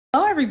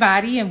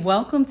everybody, and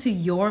welcome to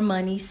Your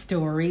Money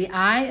Story.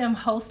 I am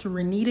host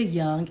Renita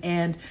Young,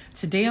 and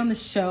today on the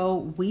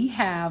show, we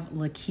have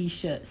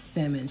Lakisha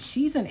Simmons.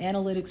 She's an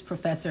analytics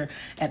professor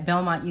at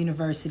Belmont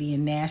University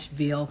in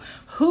Nashville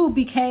who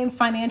became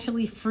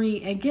financially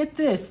free. And get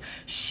this,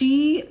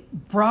 she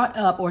brought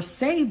up, or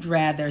saved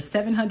rather,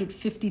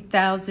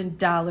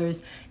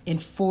 $750,000 in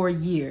 4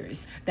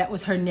 years. That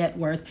was her net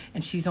worth,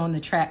 and she's on the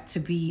track to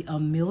be a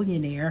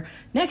millionaire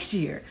next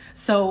year.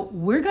 So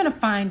we're going to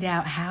find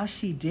out how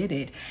she did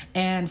it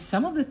and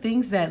some of the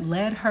things that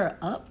led her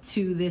up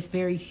to this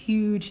very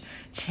huge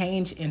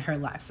change in her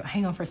life. So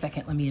hang on for a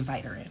second. Let me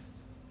invite her in.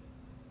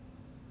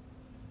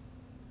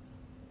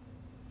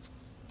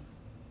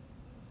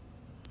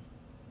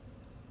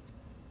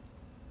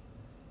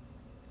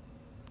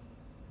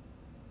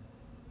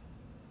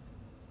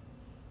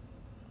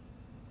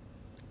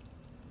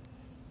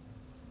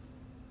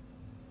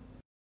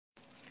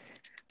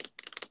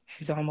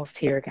 She's almost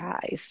here,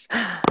 guys.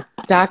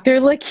 Dr.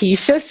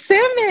 Lakisha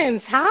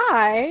Simmons.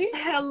 Hi.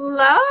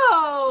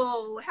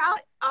 Hello. How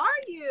are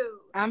you?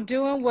 I'm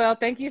doing well.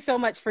 Thank you so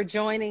much for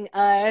joining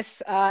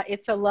us.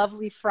 It's a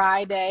lovely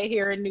Friday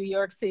here in New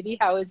York City.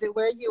 How is it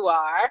where you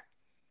are?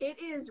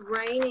 It is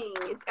raining.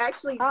 It's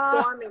actually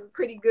storming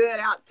pretty good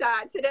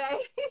outside today.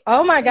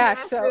 Oh my gosh.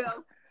 So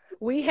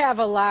we have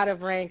a lot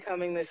of rain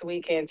coming this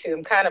weekend too.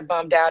 I'm kind of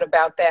bummed out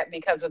about that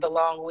because of the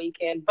long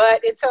weekend,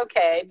 but it's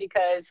okay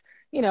because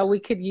we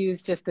could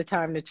use just the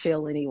time to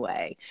chill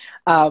anyway.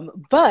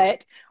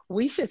 But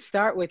we should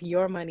start with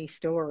your money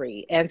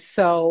story. And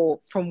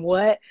so from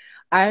what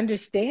I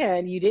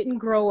understand, you didn't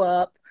grow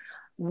up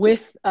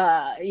with,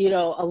 a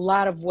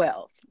lot of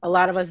wealth. A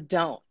lot of us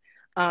don't.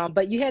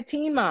 But you had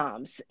teen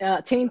parents,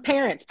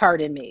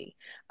 pardon me,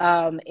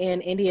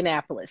 in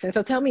Indianapolis. And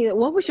so tell me,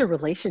 what was your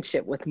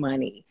relationship with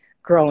money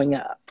growing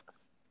up?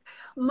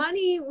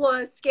 Money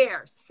was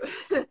scarce,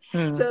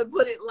 to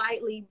put it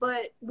lightly,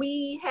 but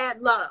we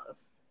had love,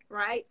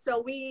 right?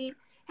 So we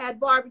had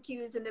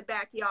barbecues in the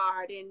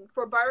backyard, and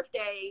for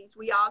birthdays,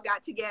 we all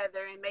got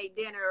together and made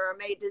dinner or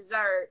made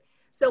dessert.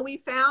 So we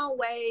found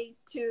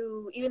ways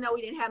to, even though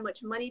we didn't have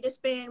much money to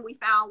spend, we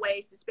found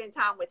ways to spend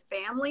time with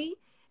family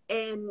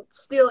and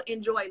still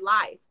enjoy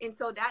life. And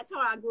so that's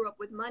how I grew up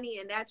with money,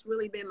 and that's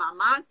really been my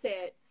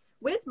mindset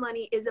with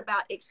money, is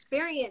about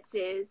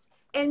experiences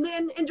and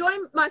then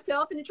enjoying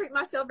myself and to treat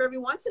myself every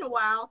once in a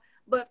while.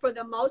 But for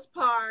the most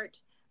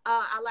part,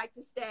 I like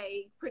to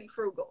stay pretty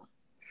frugal.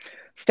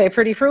 Stay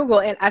pretty frugal.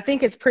 And I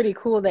think it's pretty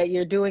cool that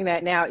you're doing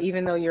that now,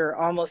 even though you're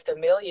almost a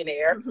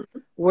millionaire.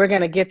 We're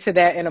going to get to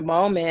that in a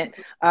moment.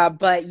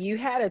 But you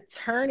had a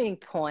turning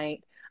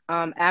point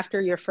after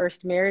your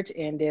first marriage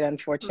ended,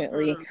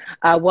 unfortunately.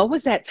 What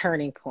was that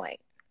turning point?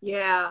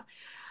 Yeah.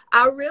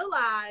 I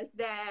realized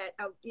that,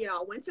 I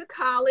went to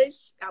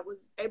college. I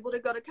was able to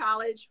go to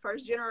college,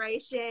 first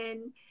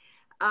generation,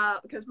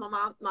 because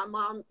my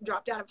mom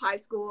dropped out of high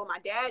school. My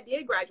dad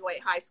did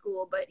graduate high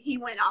school, but he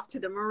went off to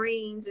the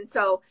Marines. And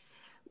so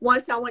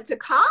once I went to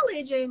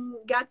college and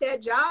got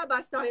that job,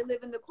 I started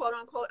living the quote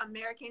unquote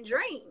American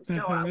dream.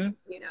 So I,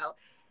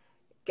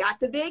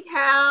 got the big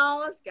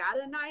house, got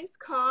a nice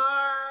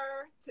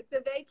car, took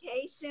the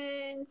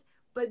vacations.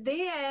 But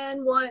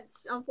then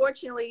once,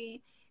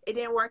 unfortunately, it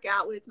didn't work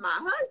out with my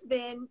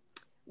husband,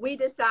 we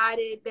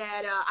decided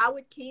that I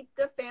would keep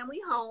the family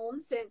home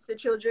since the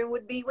children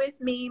would be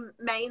with me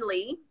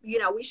mainly.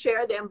 We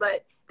share them,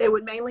 but they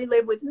would mainly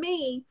live with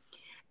me.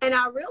 And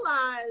I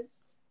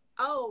realized,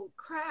 oh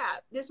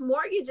crap, this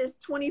mortgage is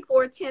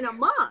 $2,410 a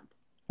month.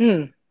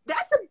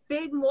 That's a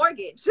big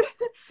mortgage.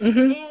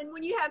 And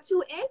when you have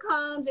two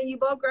incomes and you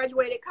both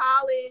graduated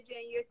college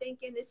and you're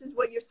thinking this is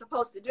what you're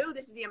supposed to do,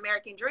 this is the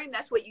American dream,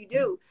 that's what you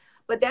do.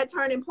 But that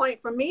turning point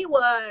for me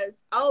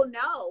was, oh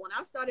no, when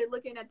I started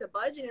looking at the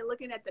budget and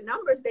looking at the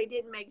numbers, they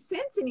didn't make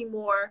sense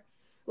anymore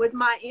with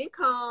my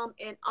income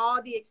and all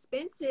the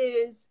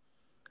expenses.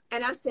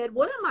 And I said,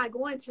 what am I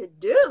going to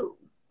do?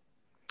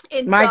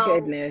 And my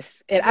goodness.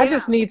 And I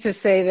just need to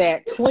say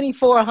that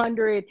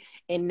 $2,400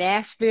 in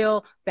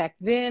Nashville back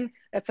then,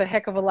 that's a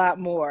heck of a lot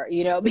more,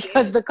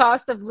 because the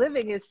cost of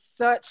living is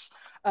so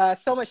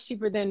much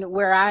cheaper than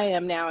where I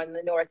am now in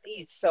the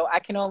Northeast. So I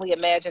can only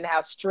imagine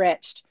how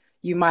stretched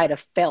you might have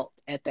felt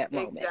at that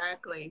moment.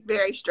 Exactly.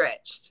 Very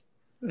stretched.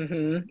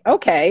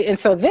 Okay. And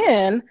so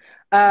then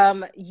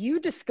you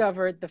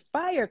discovered the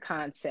FIRE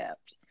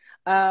concept.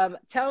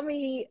 Tell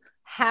me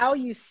how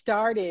you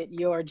started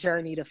your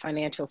journey to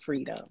financial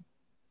freedom.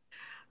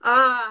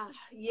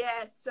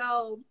 Yes.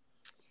 So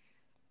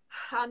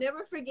I'll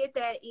never forget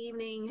that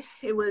evening.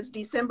 It was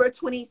December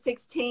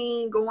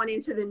 2016, going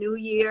into the new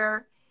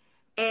year.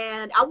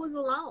 And I was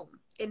alone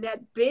in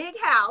that big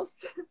house.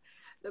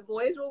 The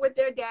boys were with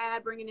their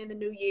dad bringing in the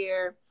new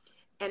year,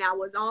 and I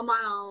was on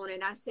my own.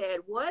 And I said,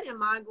 what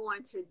am I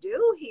going to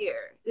do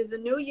here? There's a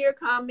new year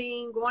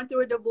coming, going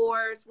through a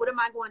divorce. What am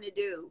I going to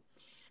do?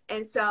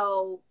 And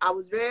so I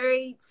was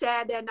very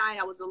sad that night.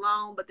 I was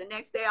alone. But the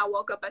next day I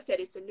woke up, I said,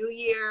 it's a new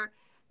year.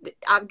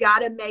 I've got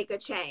to make a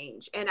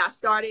change. And I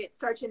started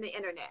searching the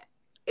internet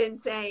and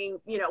saying,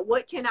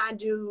 what can I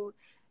do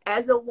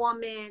as a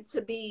woman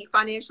to be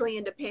financially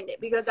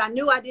independent, because I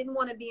knew I didn't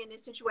want to be in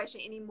this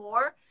situation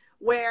anymore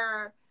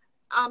where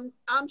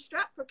I'm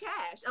strapped for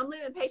cash. I'm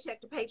living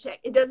paycheck to paycheck.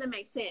 It doesn't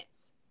make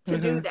sense to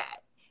do that.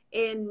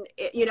 And,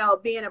 you know,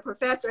 being a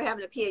professor,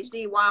 having a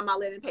PhD, why am I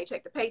living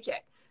paycheck to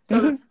paycheck?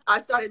 So I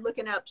started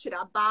looking up, should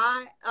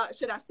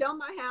I sell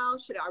my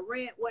house? Should I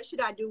rent? What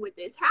should I do with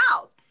this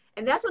house?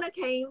 And that's when I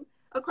came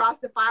across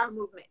the FIRE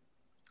movement.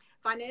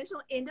 Financial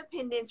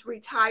Independence,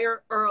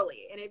 Retire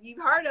Early. And if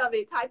you've heard of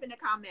it, type in the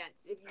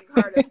comments if you've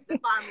heard of the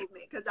FIRE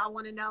movement, because I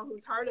want to know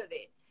who's heard of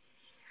it.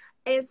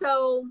 And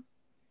so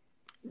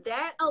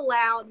that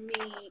allowed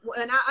me,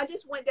 and I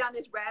just went down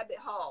this rabbit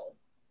hole,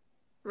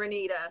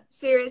 Renita,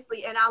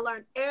 seriously, and I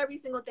learned every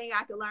single thing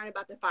I could learn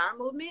about the FIRE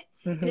movement.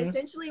 And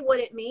essentially what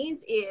it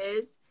means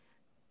is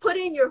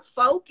putting your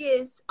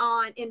focus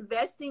on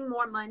investing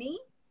more money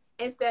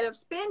instead of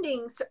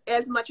spending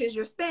as much as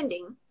you're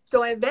spending.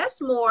 So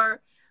invest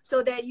more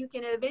so that you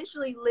can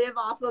eventually live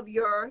off of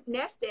your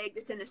nest egg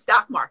that's in the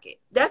stock market.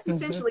 That's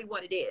essentially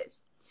what it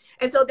is.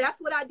 And so that's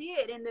what I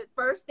did. And the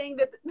first thing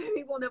that the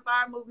people in the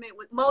FIRE movement,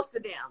 with most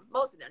of them,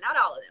 not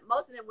all of them,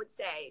 most of them would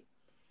say,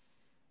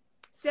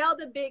 sell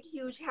the big,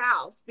 huge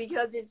house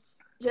because it's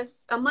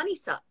just a money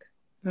suck,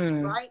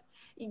 right?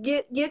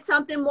 You get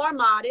something more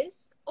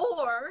modest,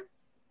 or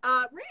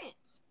rent,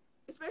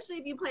 especially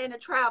if you plan to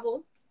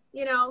travel,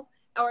 you know,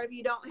 or if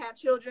you don't have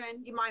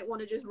children, you might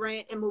want to just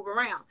rent and move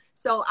around.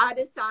 So I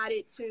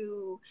decided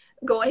to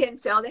go ahead and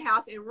sell the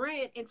house and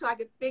rent until I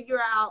could figure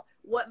out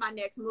what my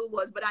next move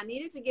was. But I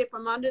needed to get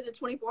from under the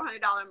 $2,400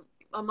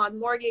 a month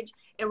mortgage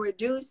and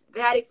reduce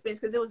that expense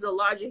because it was the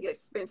largest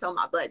expense on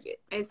my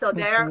budget. And so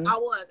there I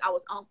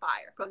was on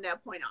fire from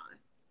that point on.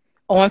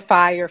 On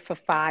fire for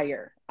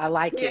fire. I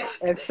like it.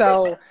 And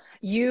so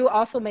you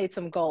also made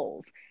some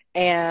goals.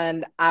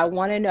 And I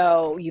want to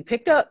know, you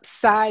picked up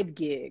side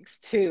gigs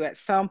too at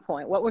some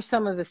point. What were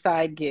some of the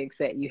side gigs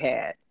that you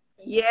had?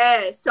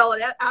 Yes. So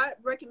I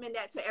recommend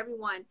that to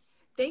everyone.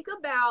 Think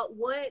about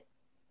what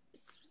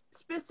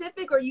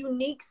specific or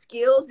unique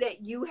skills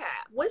that you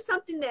have. What's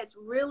something that's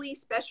really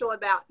special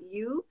about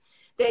you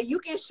that you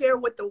can share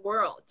with the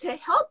world to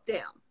help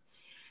them?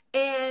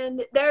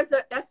 And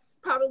that's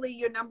probably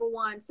your number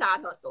one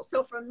side hustle.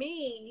 So for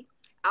me,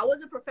 I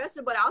was a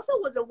professor, but I also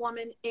was a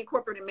woman in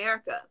corporate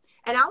America.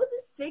 And I was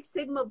a Six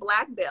Sigma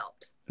black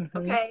belt,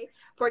 okay,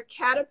 for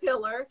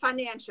Caterpillar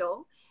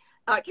Financial.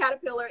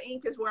 Caterpillar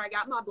Inc. is where I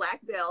got my black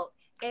belt.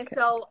 And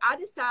so I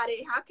decided,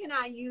 how can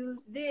I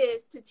use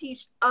this to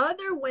teach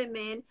other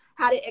women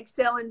how to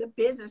excel in the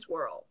business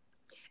world?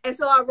 And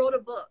so I wrote a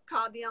book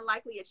called The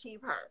Unlikely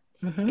Achiever.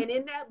 And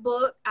in that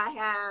book, I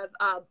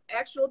have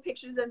actual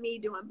pictures of me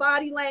doing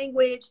body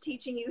language,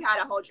 teaching you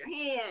how to hold your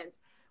hands,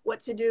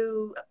 what to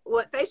do,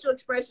 what facial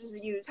expressions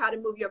to use, how to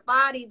move your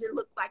body to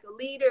look like a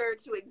leader,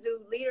 to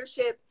exude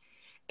leadership,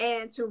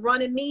 and to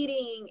run a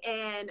meeting,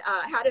 and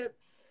how to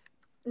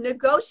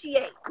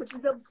negotiate, which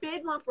is a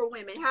big one for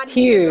women. How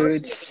do you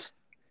negotiate?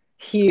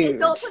 Huge. And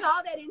so I put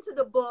all that into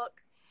the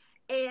book,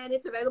 and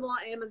it's available on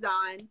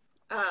Amazon.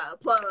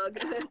 Plug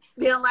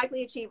The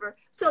Unlikely Achiever.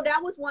 So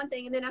that was one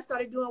thing. And then I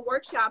started doing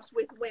workshops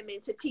with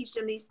women to teach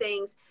them these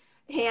things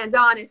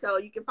hands-on. And so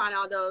you can find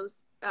all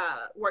those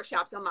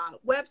workshops on my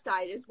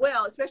website as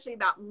well, especially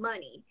about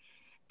money.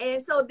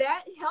 And so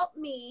that helped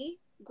me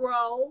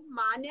grow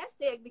my nest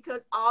egg,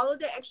 because all of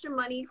the extra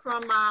money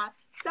from my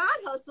side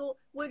hustle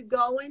would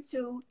go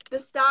into the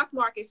stock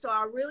market. So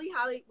I really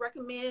highly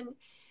recommend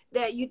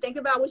that you think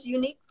about what's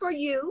unique for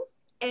you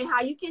and how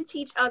you can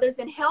teach others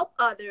and help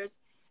others,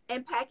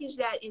 and package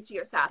that into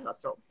your side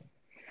hustle.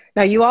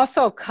 Now, you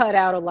also cut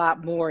out a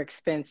lot more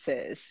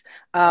expenses,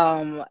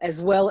 as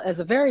well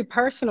as a very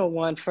personal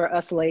one for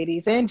us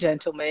ladies and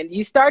gentlemen.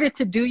 You started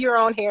to do your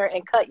own hair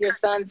and cut your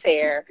son's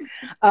hair.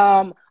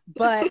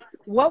 But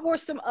what were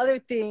some other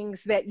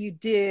things that you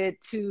did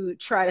to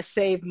try to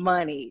save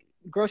money?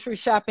 Grocery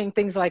shopping,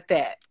 things like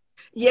that?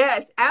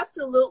 Yes,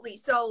 absolutely.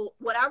 So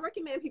what I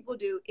recommend people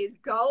do is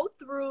go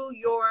through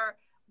your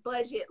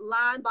budget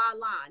line by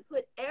line.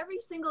 Put every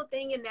single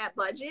thing in that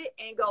budget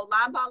and go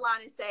line by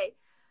line and say,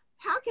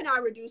 how can I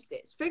reduce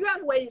this? Figure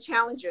out a way to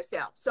challenge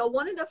yourself. So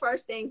one of the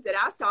first things that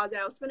I saw, that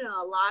I was spending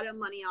a lot of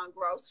money on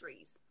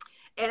groceries.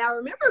 And I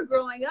remember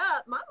growing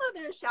up, my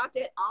mother shopped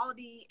at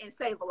Aldi and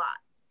Save a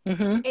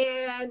Lot.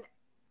 And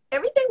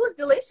everything was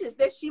delicious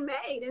that she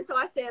made. And so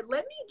I said,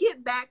 let me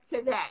get back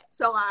to that.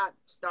 So I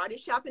started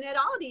shopping at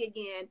Aldi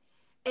again.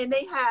 And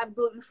they have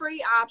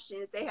gluten-free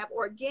options. They have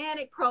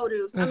organic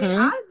produce. I mean,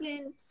 I've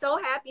been so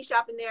happy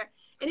shopping there.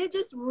 And it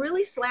just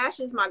really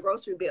slashes my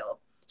grocery bill,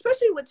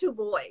 especially with two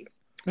boys.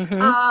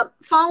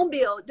 Phone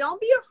bill. Don't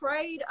be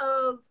afraid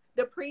of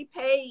the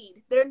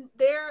prepaid.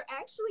 They're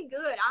actually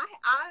good.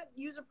 I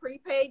use a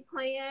prepaid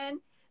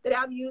plan that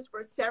I've used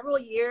for several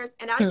years.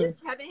 And I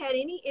just haven't had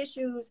any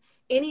issues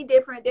any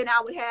different than I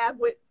would have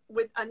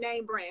with a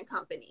name brand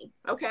company.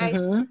 Okay.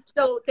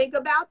 So think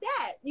about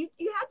that. You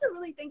have to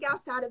really think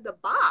outside of the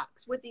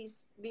box with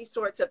these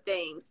sorts of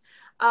things.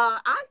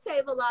 I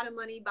save a lot of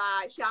money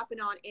by shopping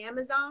on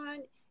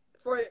Amazon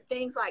for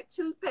things like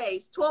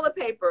toothpaste, toilet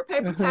paper,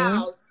 paper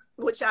towels,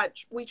 which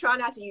we try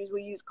not to use.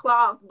 We use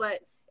cloth,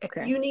 but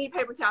you need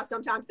paper towels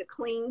sometimes to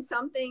clean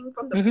something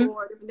from the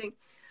floor, different things.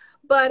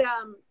 But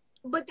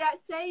that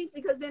saves,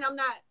 because then I'm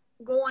not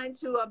going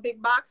to a big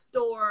box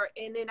store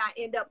and then I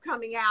end up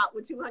coming out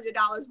with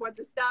 $200 worth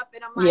of stuff,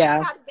 and I'm like,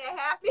 how did that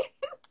happen?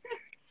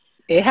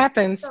 It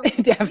happens. So,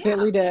 it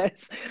definitely does.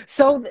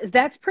 So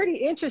that's pretty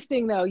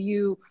interesting, though.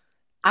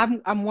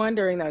 I'm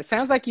wondering, though, it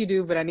sounds like you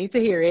do, but I need to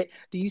hear it.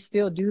 Do you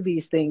still do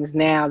these things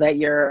now that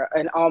you're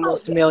an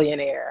almost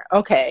millionaire?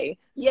 Okay.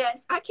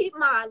 Yes, I keep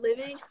my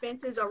living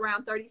expenses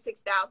around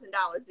 $36,000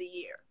 a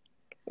year.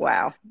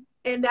 Wow.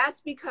 And that's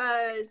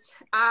because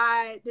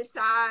I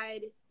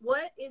decide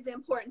what is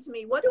important to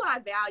me. What do I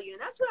value?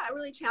 And that's what I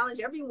really challenge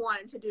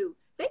everyone to do.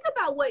 Think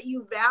about what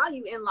you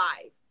value in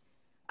life.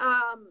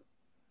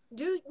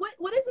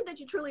 What is it that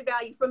you truly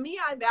value? For me,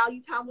 I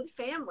value time with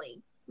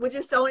family, which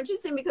is so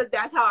interesting because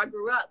that's how I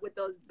grew up, with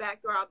those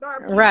backyard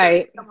barbecues.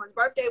 Right. Someone's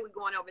birthday, we're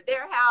going over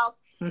their house.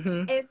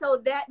 And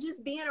so that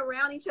just being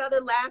around each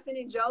other, laughing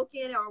and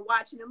joking, or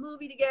watching a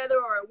movie together,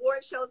 or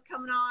award shows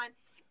coming on.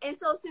 And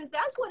so since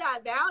that's what I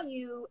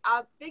value,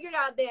 I figured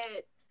out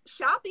that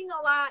shopping a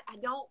lot, I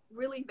don't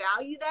really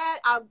value that.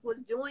 I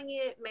was doing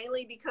it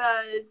mainly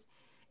because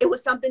it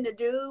was something to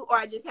do, or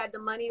I just had the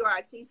money, or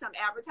I see some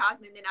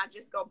advertisement, then I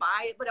just go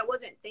buy it, but I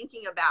wasn't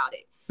thinking about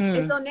it.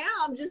 And so now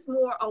I'm just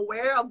more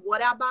aware of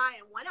what I buy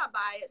and when I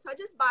buy it. So I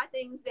just buy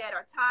things that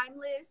are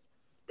timeless,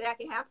 that I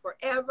can have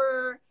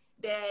forever,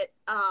 that,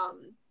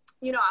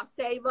 I'll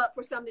save up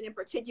for something in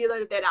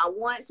particular that I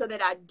want, so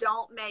that I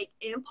don't make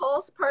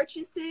impulse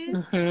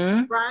purchases,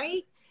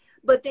 right?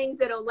 But things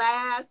that'll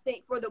last.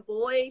 Think for the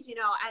boys, and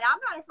I'm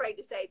not afraid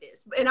to say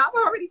this, and I've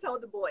already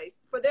told the boys,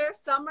 for their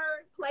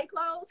summer play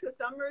clothes, because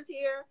summer's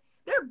here,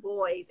 they're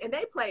boys and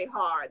they play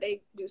hard.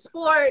 They do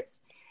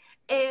sports,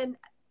 and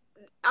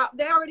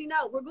they already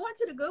know we're going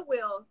to the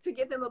Goodwill to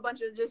get them a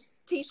bunch of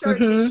just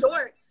t-shirts and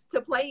shorts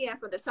to play in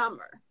for the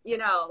summer,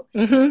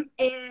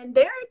 and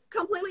they're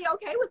completely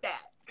okay with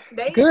that.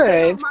 They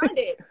don't mind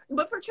it.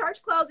 But for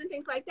church clothes and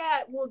things like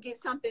that, we'll get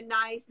something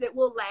nice that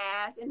will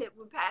last and that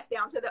will pass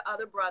down to the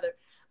other brother.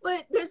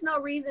 But there's no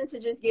reason to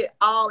just get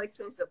all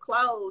expensive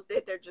clothes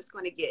that they're just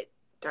going to get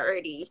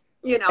dirty,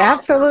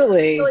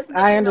 Absolutely. So it's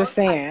I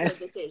understand. those types of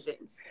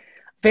decisions.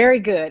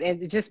 Very good.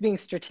 And just being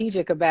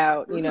strategic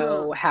about,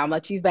 how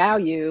much you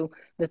value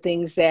the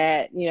things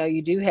that,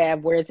 you do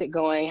have, where is it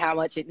going, how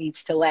much it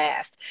needs to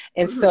last.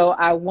 And so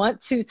I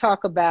want to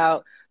talk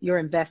about your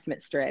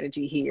investment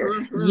strategy here.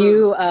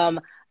 You,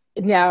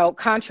 now,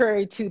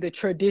 contrary to the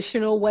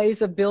traditional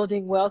ways of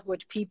building wealth,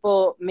 which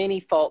many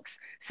folks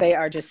say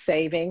are just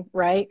saving,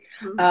 right?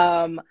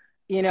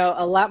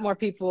 A lot more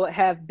people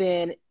have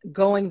been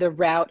going the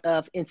route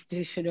of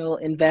institutional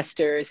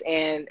investors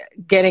and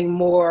getting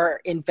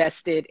more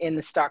invested in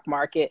the stock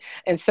market.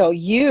 And so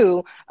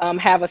you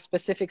have a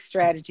specific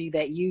strategy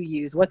that you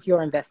use. What's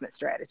your investment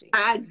strategy?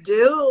 I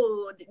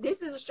do.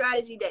 This is a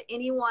strategy that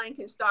anyone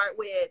can start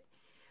with.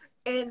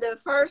 And the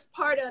first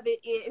part of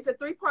it is a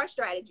 3-part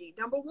strategy.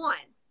 Number 1,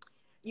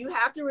 you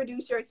have to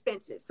reduce your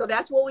expenses. So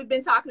that's what we've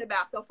been talking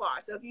about so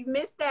far. So if you've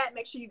missed that,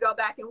 make sure you go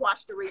back and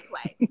watch the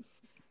replay.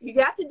 You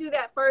have to do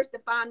that first to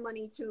find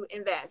money to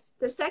invest.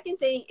 The second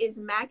thing is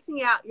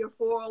maxing out your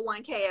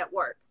 401k at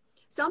work.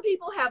 Some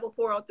people have a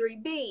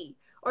 403b,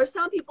 or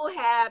some people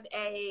have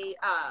a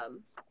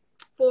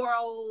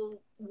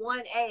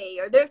 401a,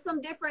 or there's some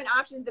different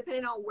options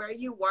depending on where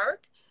you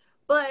work,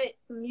 but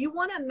you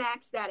want to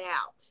max that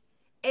out.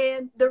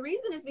 And the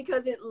reason is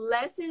because it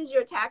lessens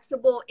your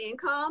taxable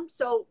income.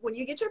 So when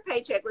you get your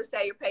paycheck, let's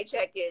say your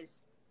paycheck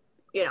is,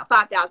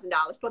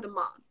 $5,000 for the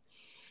month,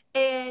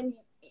 and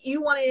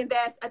you want to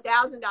invest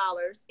 $1,000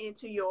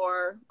 into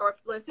your, or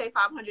let's say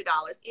 $500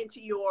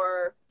 into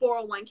your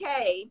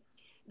 401k,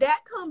 that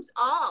comes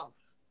off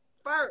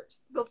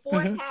first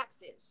before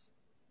taxes.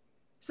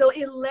 So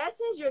it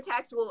lessens your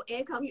taxable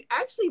income. You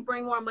actually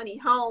bring more money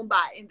home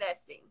by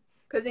investing,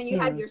 because then you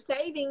have your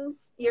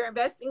savings, your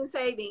investing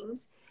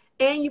savings,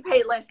 and you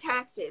pay less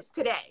taxes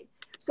today.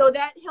 So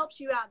that helps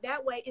you out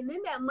that way. And then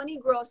that money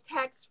grows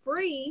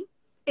tax-free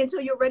until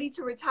you're ready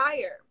to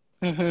retire.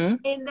 And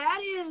that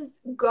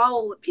is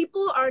gold.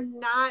 People are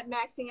not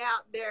maxing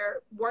out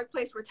their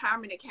workplace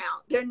retirement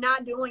account. They're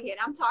not doing it.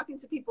 I'm talking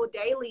to people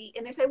daily,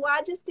 and they say, well,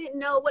 I just didn't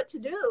know what to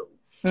do.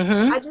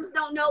 I just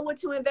don't know what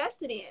to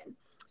invest it in.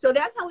 So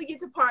that's how we get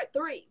to part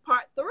 3.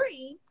 Part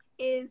 3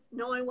 is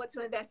knowing what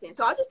to invest in.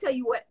 So I'll just tell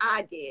you what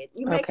I did.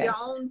 You make your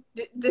own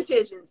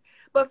decisions.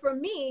 But for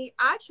me,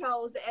 I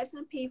chose the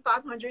S&P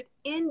 500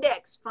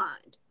 index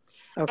fund.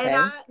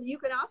 And you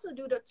can also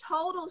do the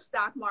total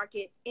stock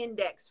market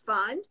index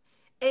fund.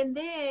 And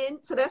then,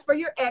 so that's for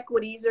your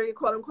equities, or your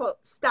quote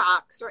unquote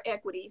stocks or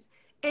equities.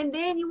 And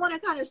then you want to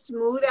kind of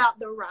smooth out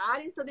the ride.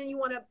 And so then you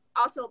want to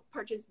also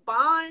purchase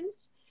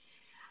bonds.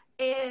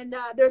 And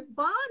there's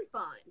bond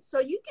funds.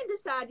 So you can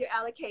decide your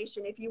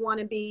allocation if you want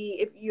to be,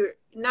 if you're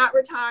not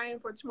retiring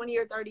for 20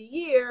 or 30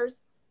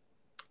 years,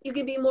 you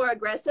can be more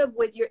aggressive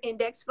with your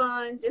index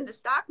funds in the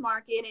stock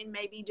market and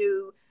maybe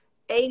do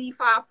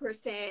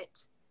 85%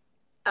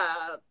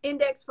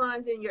 index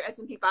funds in your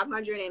S&P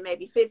 500 and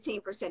maybe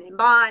 15% in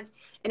bonds.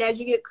 And as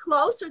you get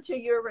closer to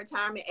your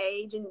retirement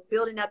age and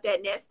building up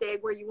that nest egg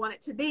where you want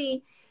it to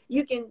be,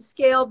 you can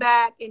scale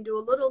back and do a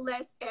little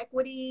less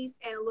equities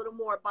and a little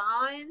more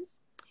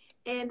bonds.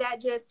 And that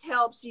just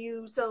helps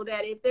you so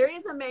that if there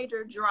is a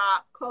major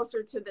drop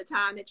closer to the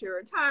time that you're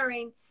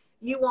retiring,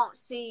 you won't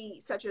see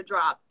such a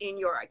drop in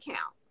your account.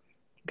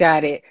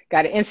 Got it.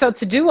 Got it. And so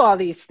to do all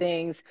these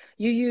things,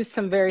 you use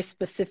some very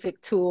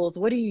specific tools.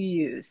 What do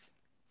you use?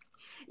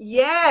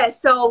 Yeah.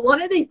 So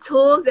one of the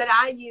tools that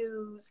I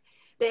use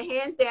that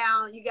hands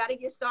down, you got to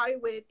get started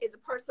with is a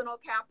personal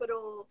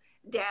capital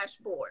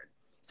dashboard.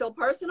 So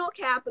personal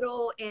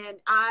capital, and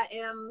I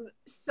am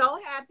so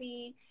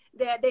happy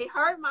that they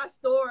heard my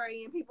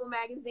story in People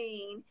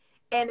Magazine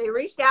and they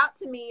reached out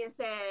to me and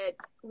said,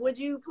 would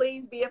you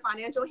please be a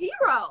financial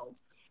hero?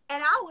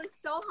 And I was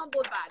so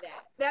humbled by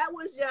that. That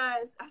was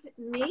just, I said,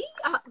 me,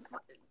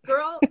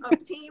 girl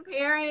of teen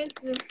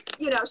parents,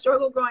 just,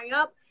 struggle growing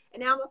up.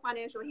 And now I'm a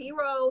financial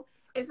hero.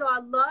 And so I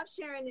love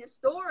sharing this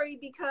story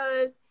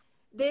because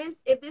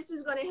if this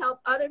is going to help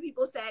other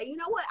people say, you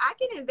know what, I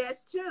can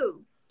invest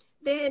too,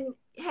 then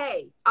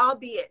hey,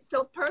 albeit.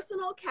 So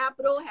Personal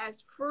Capital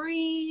has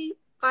free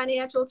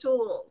financial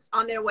tools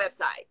on their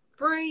website,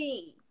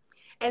 free.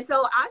 And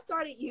so I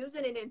started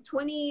using it in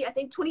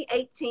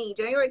 2018,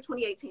 January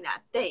 2018, I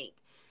think,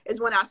 is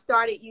when I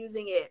started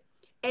using it.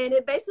 And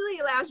it basically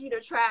allows you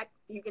to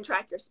you can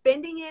track your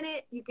spending in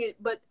it.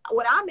 But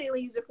what I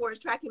mainly use it for is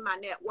tracking my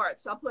net worth.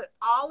 So I put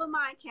all of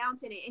my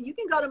accounts in it. And you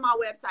can go to my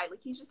website,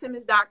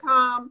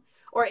 LakishaSimmons.com,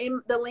 or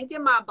in the link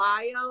in my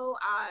bio.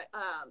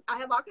 I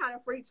have all kind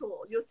of free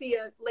tools. You'll see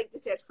a link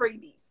that says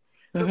freebies.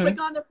 So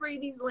click on the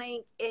freebies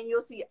link and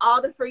you'll see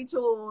all the free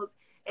tools,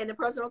 and the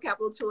Personal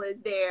Capital tool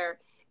is there.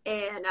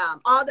 And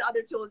all the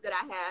other tools that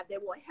I have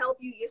that will help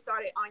you get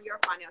started on your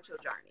financial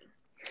journey.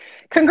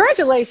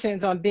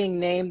 Congratulations on being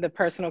named the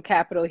Personal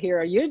Capital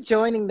Hero. You're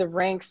joining the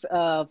ranks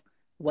of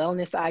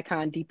wellness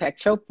icon Deepak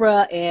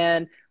Chopra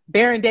and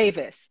Baron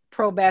Davis,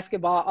 pro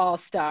basketball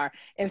all-star.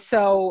 And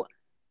so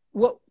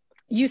what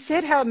you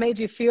said how it made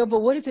you feel, but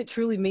what does it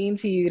truly mean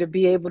to you to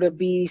be able to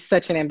be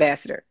such an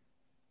ambassador?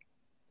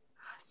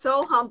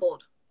 So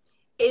humbled.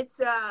 It's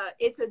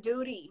a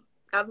duty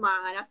of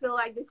mine. I feel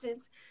like this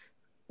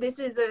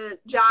is a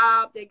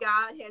job that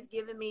God has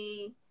given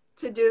me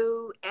to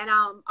do, and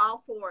I'm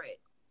all for it.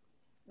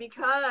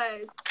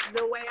 Because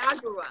the way I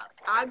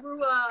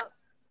grew up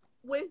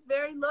with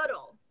very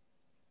little.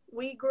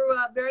 We grew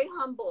up very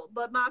humble,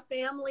 but my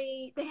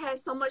family, they had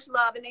so much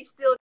love, and they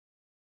still,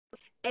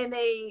 and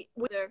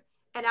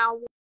I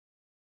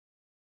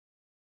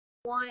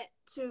want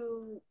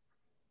to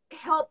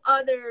help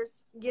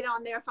others get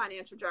on their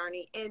financial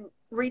journey and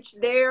reach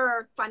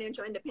their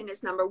financial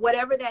independence number,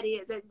 whatever that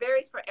is. It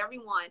varies for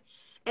everyone.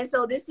 And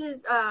so this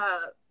is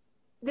a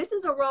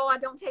role I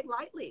don't take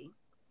lightly.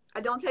 I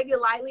don't take it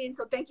lightly. And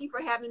so thank you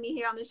for having me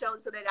here on the show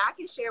so that I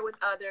can share with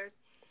others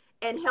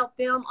and help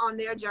them on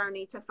their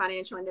journey to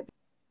financial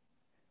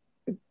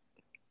independence.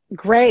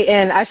 Great.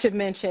 And I should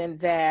mention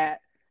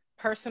that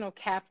Personal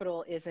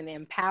Capital is an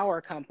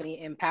Empower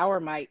company. Empower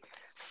might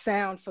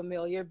sound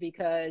familiar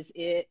because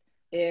it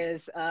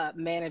is a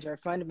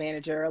fund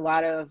manager. A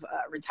lot of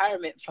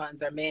retirement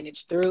funds are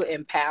managed through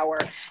Empower.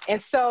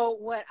 And so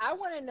what I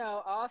want to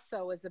know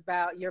also is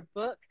about your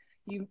book.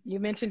 You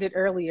mentioned it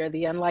earlier,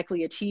 The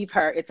Unlikely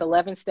Achiever. It's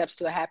 11 Steps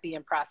to a Happy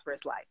and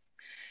Prosperous Life.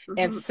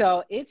 And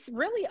so it's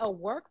really a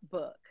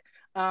workbook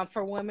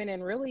for women,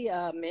 and really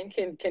men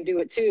can do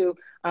it too,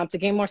 to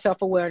gain more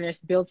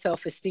self-awareness, build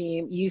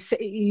self-esteem.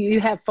 You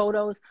have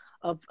photos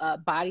of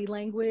body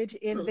language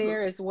in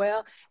there as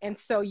well. And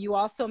so you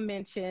also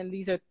mentioned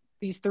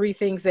these 3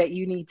 things that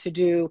you need to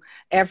do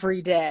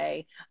every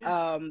day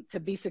to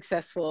be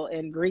successful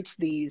and reach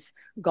these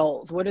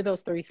goals. What are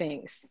those 3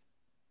 things?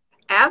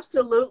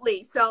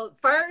 Absolutely. So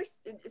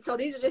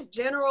these are just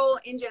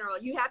in general,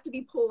 you have to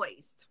be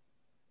poised.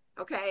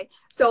 Okay.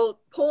 So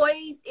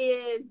poise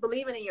is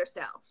believing in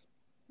yourself,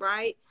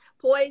 right?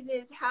 Poise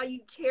is how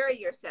you carry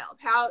yourself.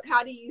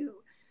 How do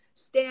you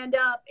stand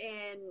up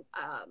and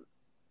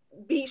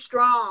be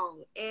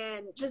strong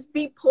and just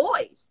be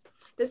poised?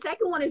 The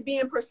second one is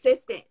being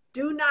persistent.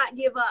 Do not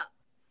give up.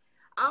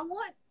 I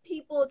want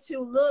people to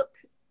look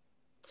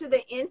to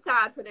the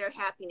inside for their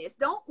happiness.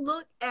 Don't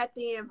look at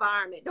the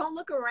environment. Don't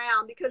look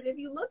around, because if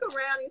you look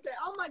around and say,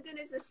 oh my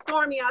goodness, it's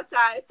stormy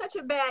outside, it's such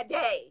a bad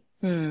day,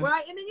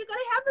 right? And then you're going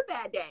to have a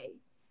bad day,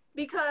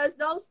 because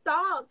those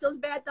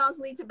bad thoughts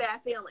lead to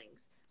bad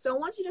feelings. So I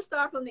want you to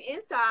start from the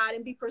inside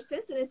and be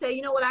persistent and say,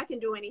 you know what, I can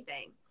do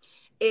anything.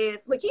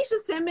 If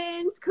Lakisha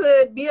Simmons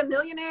could be a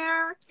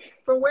millionaire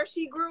from where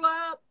she grew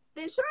up,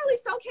 then surely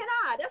so can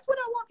I. That's what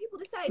I want people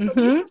to say. So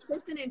be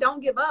persistent and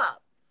don't give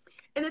up.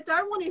 And the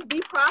third one is be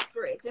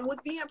prosperous. And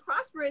with being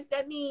prosperous,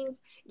 that means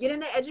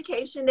getting the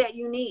education that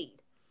you need.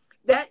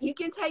 That you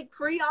can take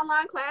free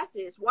online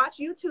classes, watch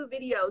YouTube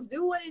videos,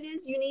 do what it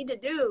is you need to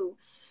do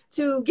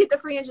to get the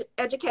free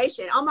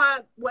education. On my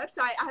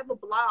website, I have a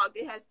blog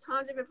that has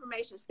tons of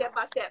information, step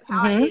by step,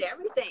 how I did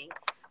everything.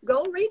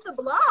 Go read the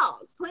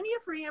blog. Plenty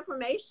of free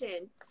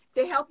information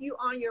to help you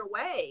on your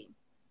way.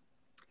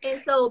 And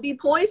so be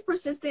poised,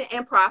 persistent,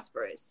 and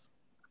prosperous.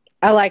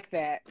 I like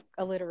that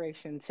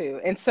alliteration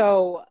too. And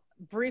so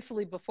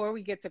briefly, before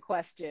we get to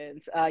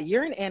questions,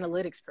 you're an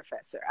analytics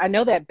professor. I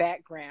know that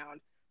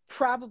background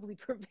probably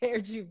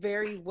prepared you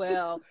very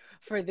well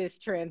for this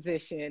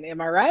transition. Am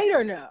I right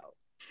or no?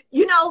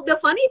 You know, the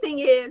funny thing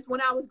is,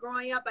 when I was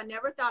growing up, I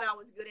never thought I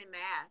was good in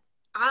math.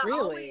 I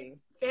always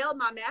failed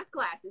my math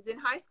classes. In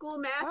high school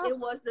math, it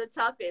was the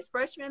toughest.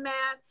 Freshman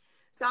math,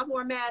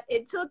 sophomore math,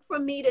 it took for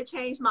me to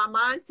change my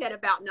mindset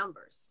about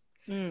numbers.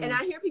 And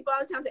I hear people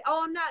all the time say,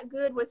 oh, I'm not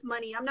good with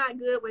money. I'm not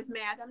good with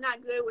math. I'm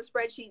not good with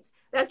spreadsheets.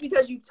 That's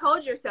because you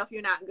told yourself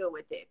you're not good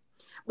with it.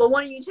 But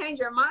when you change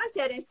your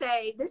mindset and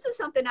say, this is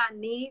something I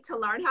need to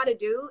learn how to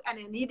do, and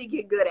I need to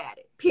get good at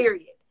it,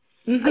 period.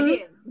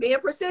 Again, being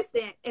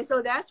persistent. And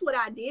so that's what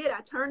I did. I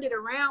turned it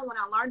around when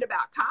I learned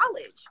about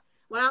college.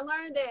 When I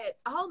learned that,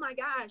 oh my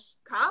gosh,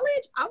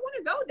 college, I want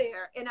to go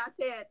there. And I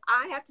said,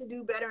 I have to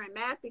do better in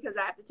math because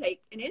I have to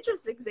take an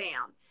entrance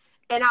exam.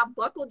 And I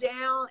buckled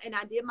down and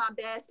I did my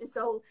best. And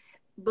so,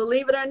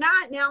 believe it or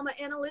not, now I'm an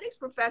analytics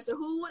professor.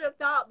 Who would have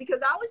thought?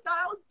 Because I always thought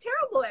I was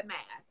terrible at math.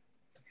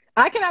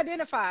 I can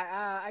identify.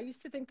 I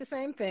used to think the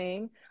same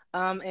thing.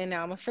 And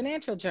now I'm a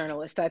financial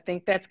journalist. I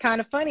think that's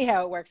kind of funny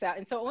how it works out.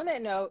 And so on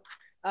that note,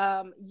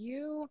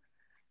 you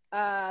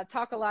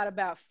talk a lot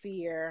about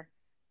fear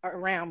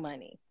around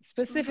money,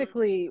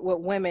 specifically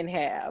what women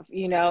have,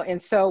 you know.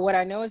 And so what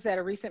I know is that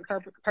a recent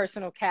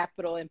personal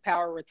capital and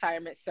power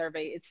retirement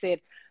survey, it said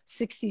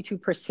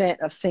 62%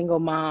 of single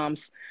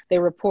moms, they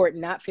report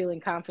not feeling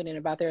confident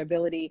about their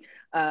ability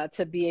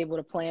to be able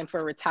to plan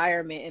for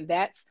retirement. And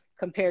that's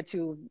compared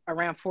to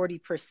around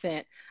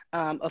 40%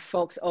 of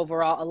folks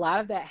overall. A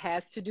lot of that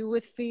has to do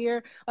with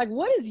fear. Like,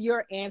 what is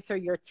your answer,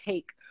 your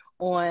take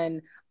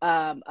on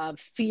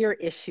fear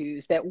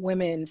issues that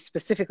women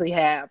specifically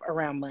have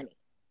around money?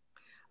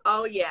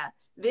 Oh, yeah,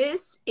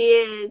 this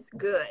is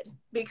good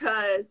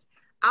because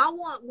I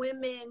want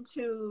women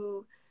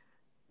to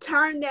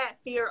turn that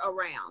fear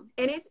around.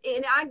 And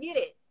I get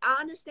it. I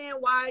understand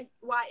why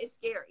it's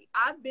scary.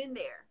 I've been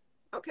there.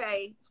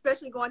 Okay.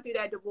 Especially going through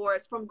that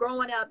divorce, from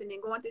growing up and then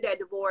going through that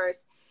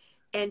divorce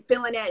and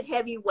feeling that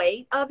heavy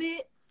weight of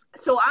it.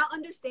 So I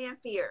understand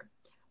fear,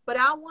 but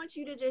I want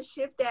you to just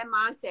shift that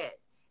mindset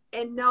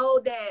and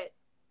know that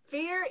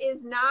fear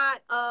is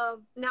not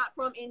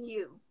from in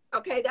you.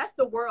 Okay, that's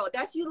the world.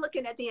 That's you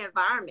looking at the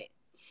environment.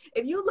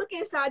 If you look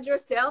inside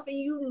yourself and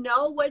you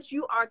know what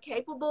you are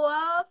capable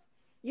of,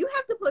 you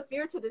have to put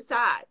fear to the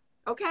side.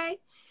 Okay,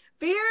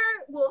 fear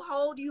will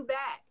hold you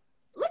back.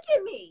 Look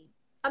at me,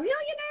 a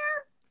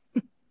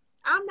millionaire.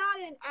 I'm not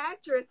an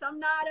actress. I'm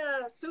not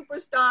a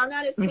superstar. I'm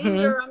not a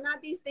singer. I'm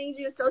not these things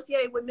you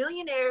associate with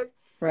millionaires.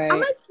 Right.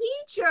 I'm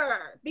a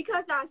teacher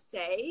because I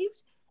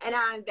saved and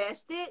I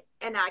invested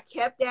and I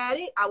kept at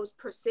it. I was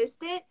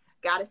persistent.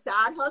 Got a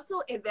side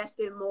hustle,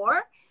 invested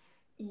more.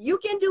 You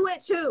can do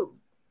it too.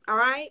 All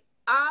right.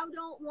 I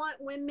don't want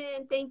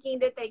women thinking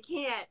that they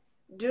can't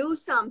do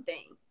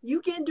something.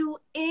 You can do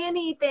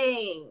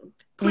anything.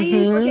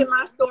 Please look at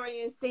my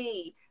story and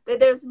see that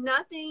there's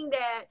nothing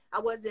that I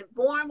wasn't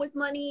born with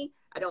money.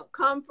 I don't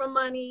come from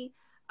money.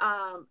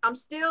 I'm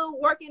still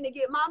working to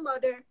get my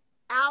mother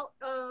out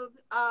of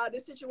the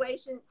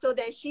situation so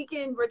that she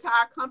can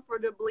retire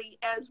comfortably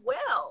as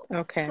well.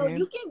 Okay. So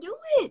you can do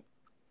it.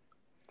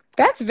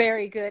 That's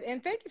very good.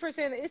 And thank you for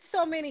saying that. It's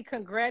so many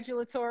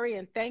congratulatory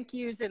and thank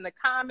yous in the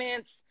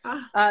comments.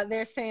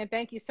 They're saying,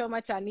 thank you so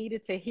much. I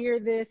needed to hear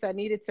this. I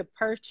needed to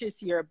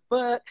purchase your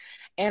book.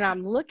 And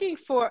I'm looking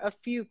for a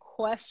few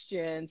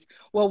questions.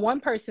 Well, one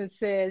person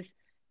says,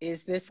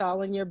 is this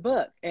all in your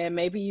book? And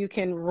maybe you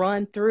can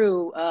run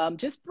through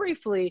just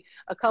briefly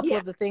a couple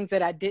of the things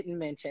that I didn't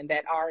mention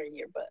that are in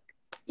your book.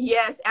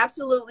 Yes,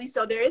 absolutely.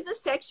 So there is a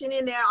section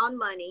in there on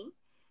money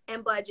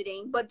and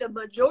budgeting, but the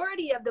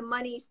majority of the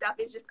money stuff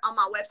is just on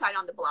my website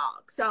on the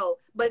blog. So,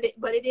 but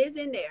it is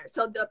in there.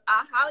 So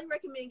I highly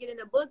recommend getting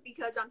the book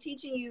because I'm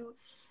teaching you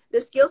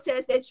the skill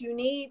sets that you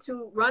need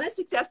to run a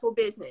successful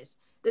business,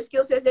 the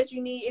skill sets that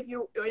you need if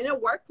you're in a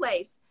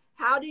workplace.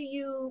 How do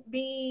you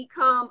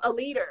become a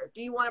leader?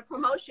 Do you want a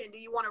promotion? Do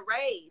you want a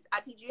raise? I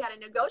teach you how to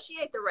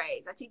negotiate the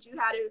raise. I teach you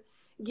how to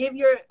give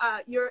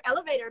your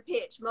elevator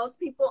pitch. Most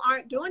people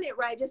aren't doing it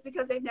right just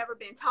because they've never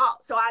been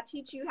taught. So I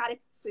teach you how to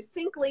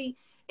succinctly,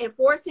 in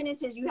 4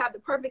 sentences, you have the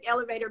perfect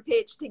elevator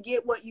pitch to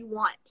get what you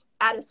want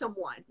out of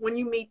someone when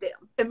you meet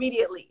them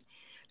immediately.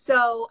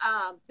 So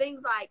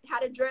things like how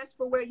to dress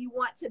for where you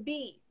want to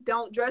be.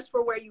 Don't dress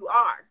for where you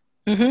are.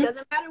 It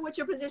doesn't matter what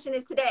your position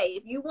is today.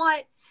 If you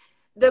want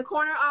the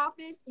corner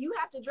office, you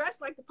have to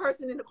dress like the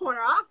person in the corner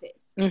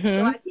office.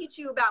 So I teach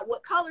you about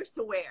what colors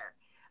to wear.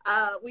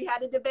 We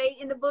had a debate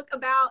in the book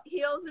about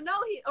heels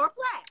or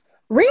flats.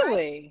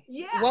 Really?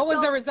 Right? Yeah. What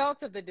was the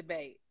result of the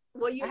debate?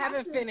 Well, I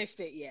haven't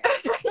finished it yet.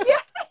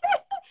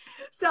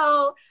 So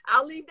So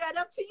I'll leave that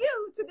up to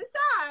you to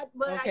decide,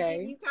 but Okay. I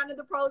give you kind of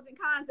the pros and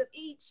cons of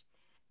each.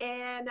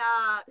 And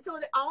so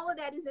all of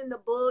that is in the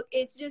book.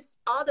 It's just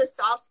all the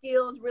soft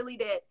skills really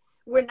that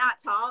we're not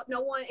taught.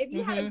 No one, if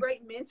you had a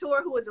great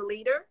mentor who was a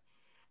leader,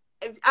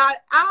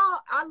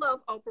 I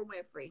love Oprah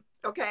Winfrey.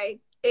 Okay.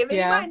 If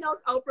anybody knows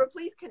Oprah,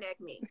 please connect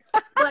me.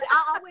 But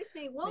I always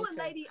think, what would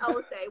Lady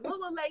O say? What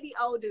would Lady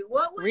O do?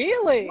 What would,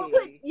 really? What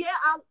would, yeah,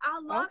 I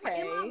love her.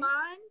 In my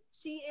mind,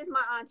 she is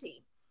my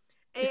auntie.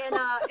 And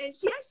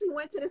she actually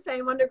went to the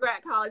same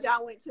undergrad college I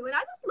went to. And I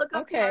just look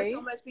up to her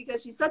so much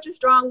because she's such a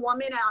strong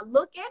woman. And I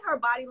look at her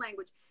body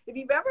language. If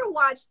you've ever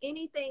watched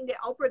anything that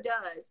Oprah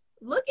does,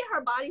 look at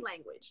her body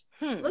language.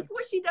 Look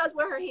what she does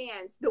with her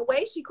hands, the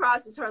way she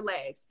crosses her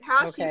legs,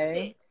 how she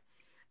sits.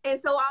 And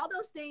so all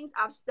those things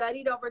I've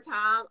studied over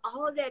time,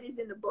 all of that is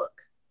in the book.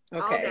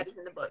 All of that is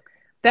in the book.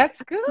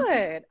 That's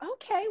good.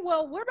 Okay.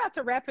 Well, we're about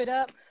to wrap it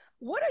up.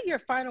 What are your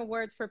final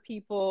words for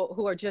people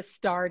who are just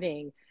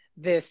starting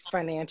this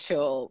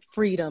financial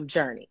freedom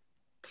journey?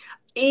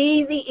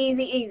 Easy,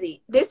 easy,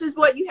 easy. This is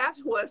what you have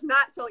to, well, it's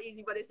not so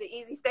easy, but it's an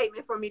easy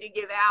statement for me to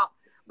give out,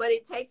 but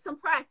it takes some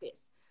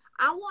practice.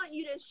 I want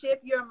you to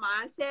shift your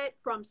mindset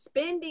from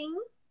spending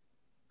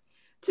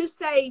to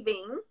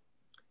saving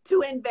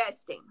to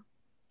investing.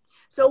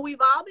 So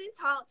we've all been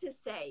taught to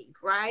save,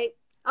 right?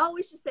 Oh,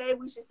 we should save,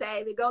 we should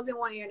save. It goes in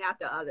one ear and out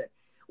the other.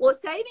 Well,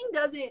 saving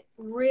doesn't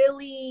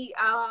really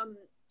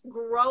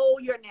grow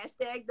your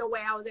nest egg the way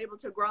I was able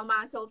to grow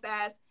mine so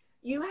fast.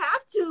 You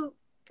have to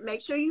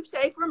make sure you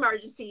save for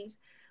emergencies,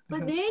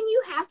 but then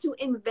you have to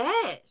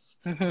invest.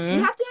 You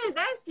have to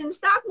invest in the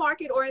stock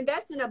market or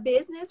invest in a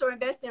business or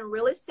invest in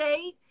real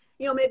estate.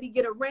 You know, maybe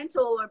get a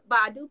rental or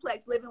buy a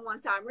duplex, live in one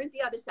side, rent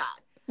the other side.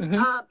 You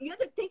have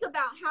to think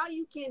about how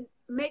you can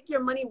make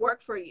your money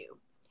work for you.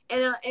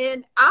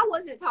 And I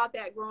wasn't taught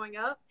that growing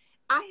up.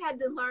 I had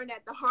to learn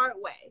that the hard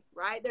way,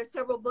 right? There's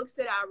several books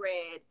that I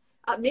read,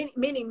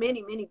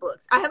 many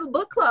books. I have a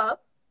book club,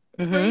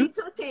 free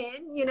to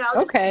attend, you know,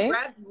 just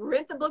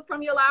rent the book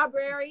from your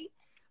library,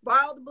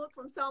 borrow the book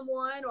from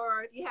someone,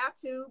 or if you have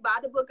to, buy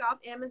the book off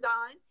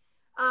Amazon,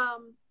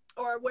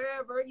 or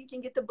wherever you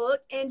can get the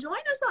book, and join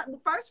us on the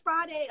first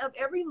Friday of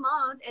every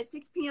month at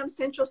 6 p.m.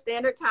 Central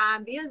Standard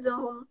Time via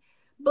Zoom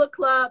book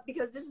club,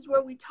 because this is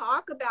where we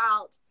talk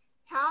about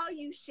how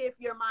you shift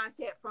your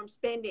mindset from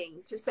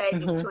spending to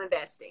saving to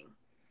investing.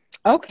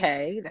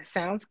 Okay, that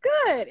sounds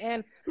good.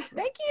 And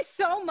thank you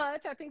so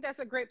much. I think that's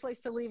a great place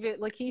to leave it.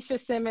 Lakisha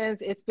Simmons,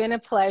 it's been a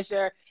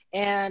pleasure.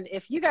 And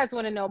if you guys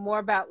want to know more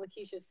about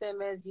Lakisha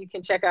Simmons, you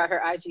can check out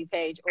her IG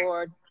page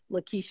or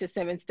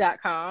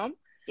LakishaSimmons.com.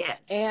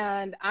 Yes.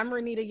 And I'm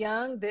Renita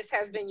Young. This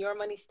has been Your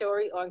Money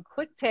Story on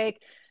Quicktake.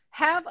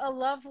 Have a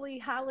lovely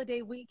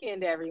holiday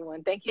weekend,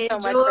 everyone. Thank you so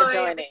much for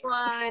joining. Enjoy,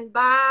 everyone.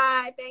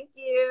 Bye. Thank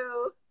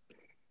you.